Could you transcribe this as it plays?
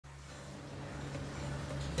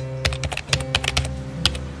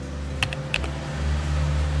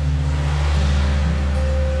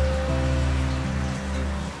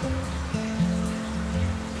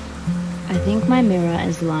think my mirror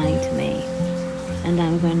is lying to me, and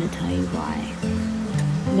I'm going to tell you why.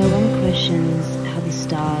 No one questions how the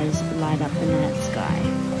stars light up the night sky.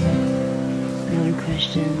 No one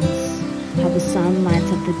questions how the sun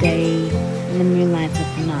lights up the day and the moon lights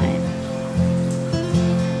up the night.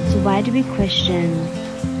 So why do we question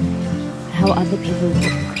how other people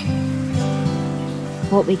look?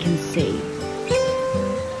 What we can see?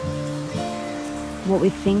 What we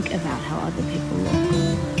think about how other people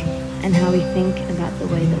look? And how we think about the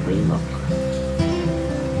way that we look?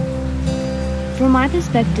 From my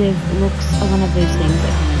perspective, looks are one of those things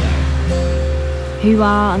that come and go. Who you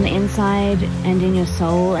are on the inside and in your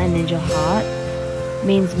soul and in your heart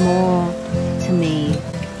means more to me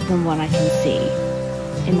than what I can see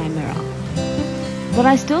in my mirror. But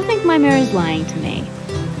I still think my mirror is lying to me.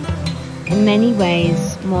 In many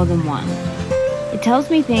ways, more than one. It tells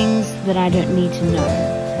me things that I don't need to know,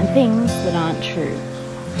 and things that aren't true,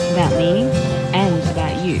 about me and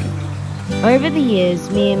about you. Over the years,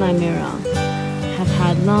 me and my mirror have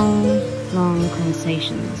had long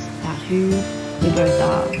conversations about who we both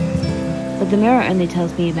are. But the mirror only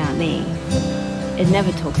tells me about me. It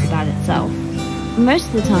never talks about itself. Most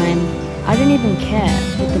of the time, I don't even care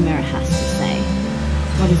what the mirror has to say,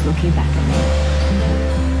 what is looking back at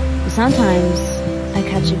me. But sometimes I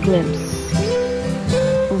catch a glimpse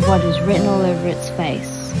of what is written all over its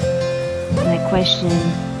face, and I question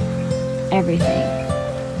everything.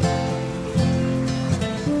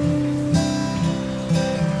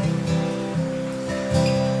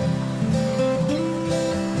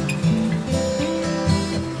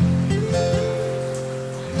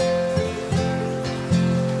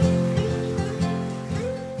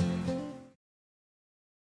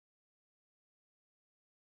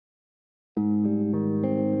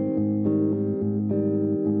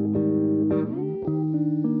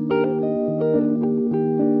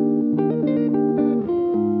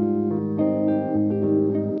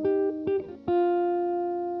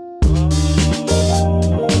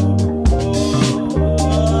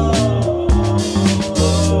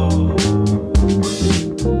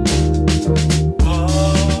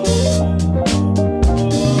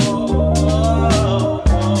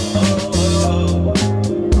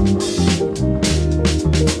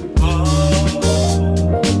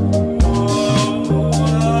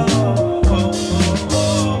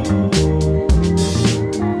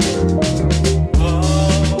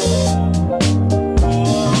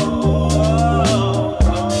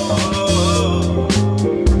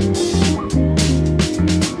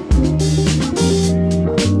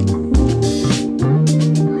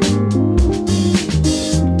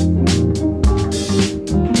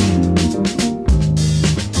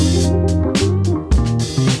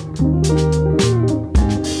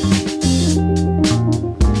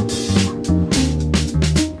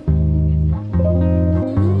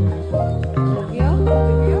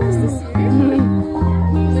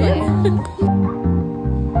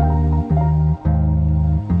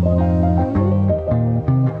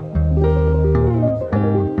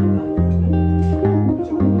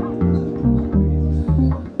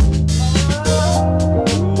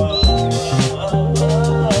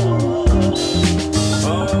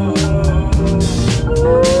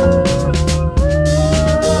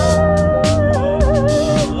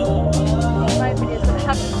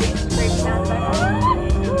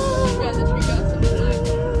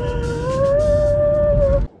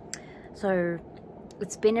 So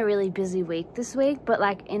it's been a really busy week this week, but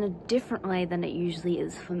like in a different way than it usually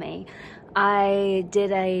is for me. I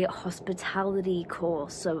did a hospitality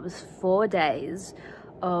course, so it was 4 days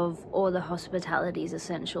of all the hospitality's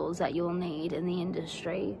essentials that you'll need in the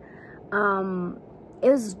industry. It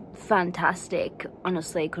was fantastic,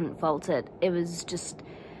 honestly, couldn't fault it. It was just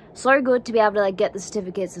so good to be able to like get the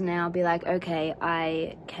certificates and now be like, okay,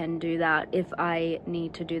 I can do that if I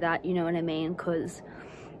need to do that, you know what I mean? Because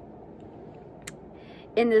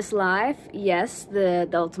in this life, yes, the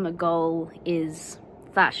ultimate goal is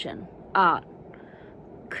fashion, art,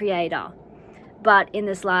 creator. But in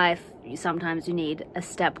this life, sometimes you need a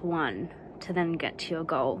step one to then get to your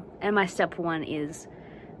goal. And my step one is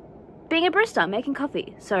being a barista, making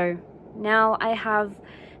coffee. So now I have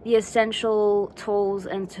the essential tools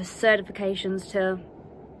and certifications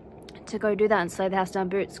to go do that and slay the house down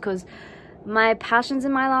boots, because my passions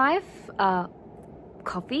in my life are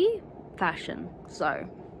coffee, fashion, so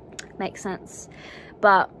makes sense.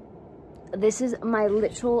 But this is my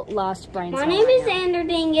literal last brain cell. My name is Andrew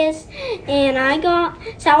Dingus, and I got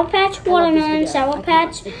Sour Patch watermelon, Sour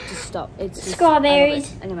Patch just stop. It's just,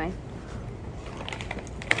 strawberries. Anyway,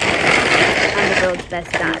 I'm the world's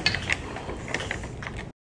best dad.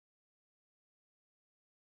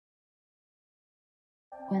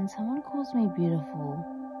 When someone calls me beautiful,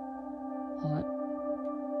 hot,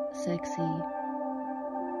 sexy,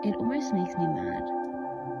 it almost makes me mad.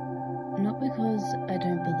 Not because I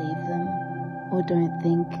don't believe them or don't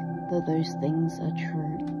think that those things are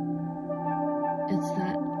true. It's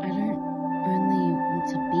that I don't only want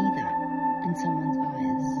to be that in someone's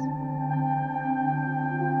eyes.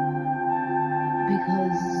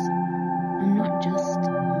 Because I'm not just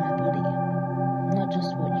my body, not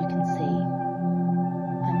just what you can see.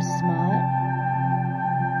 I'm smart,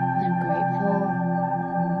 I'm grateful,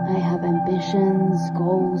 I have ambitions,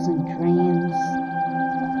 goals and dreams.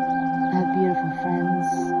 I have beautiful friends.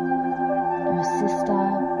 I'm a sister,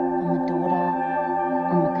 I'm a daughter,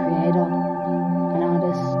 I'm a creator, an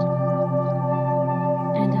artist.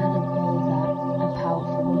 And out of all of that, a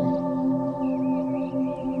powerful woman.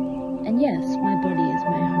 And yes, my body is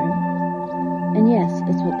my home. And yes,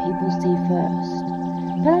 it's what people see first.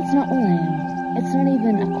 But that's not all I am.